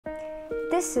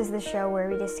This is the show where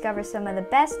we discover some of the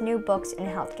best new books in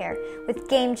healthcare with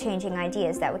game-changing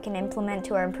ideas that we can implement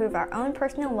to improve our own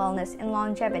personal wellness and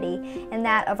longevity and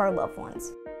that of our loved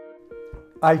ones.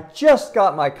 I just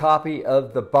got my copy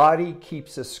of The Body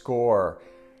Keeps a Score,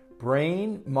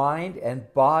 Brain, Mind,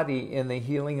 and Body in the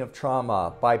Healing of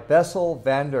Trauma by Bessel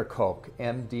Kolk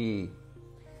MD.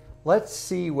 Let's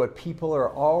see what people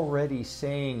are already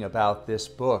saying about this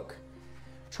book.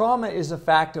 Trauma is a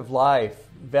fact of life.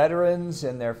 Veterans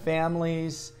and their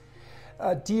families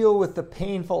deal with the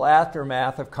painful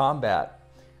aftermath of combat.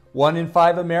 1 in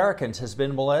 5 Americans has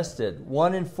been molested.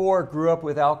 1 in 4 grew up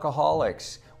with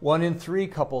alcoholics. 1 in 3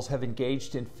 couples have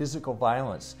engaged in physical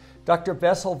violence. Dr.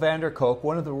 Bessel Kolk,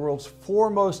 one of the world's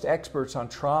foremost experts on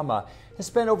trauma, has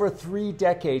spent over 3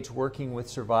 decades working with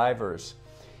survivors.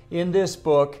 In this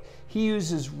book, he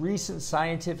uses recent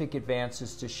scientific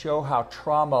advances to show how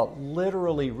trauma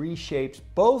literally reshapes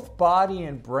both body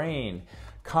and brain,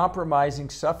 compromising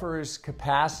sufferers'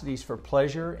 capacities for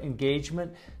pleasure,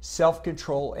 engagement,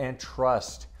 self-control, and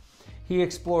trust. He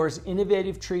explores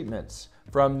innovative treatments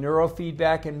from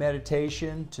neurofeedback and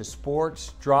meditation to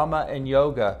sports, drama, and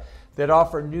yoga that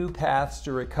offer new paths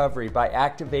to recovery by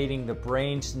activating the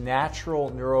brain's natural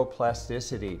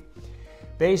neuroplasticity.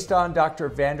 Based on Dr.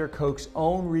 Kolk's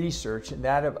own research and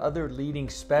that of other leading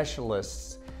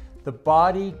specialists, The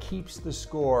Body Keeps the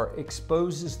Score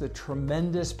exposes the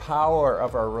tremendous power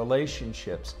of our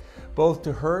relationships, both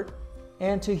to hurt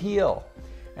and to heal,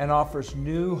 and offers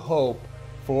new hope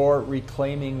for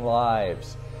reclaiming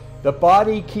lives. The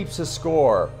Body Keeps a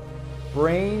Score,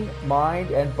 Brain,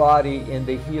 Mind, and Body in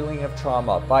the Healing of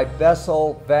Trauma by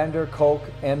Bessel Kolk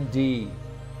MD.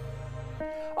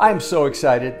 I'm so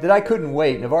excited that I couldn't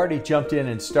wait and have already jumped in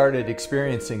and started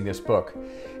experiencing this book.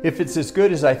 If it's as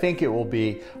good as I think it will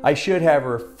be, I should have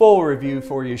a full review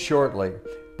for you shortly.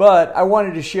 But I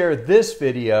wanted to share this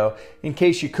video in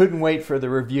case you couldn't wait for the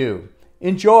review.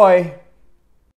 Enjoy!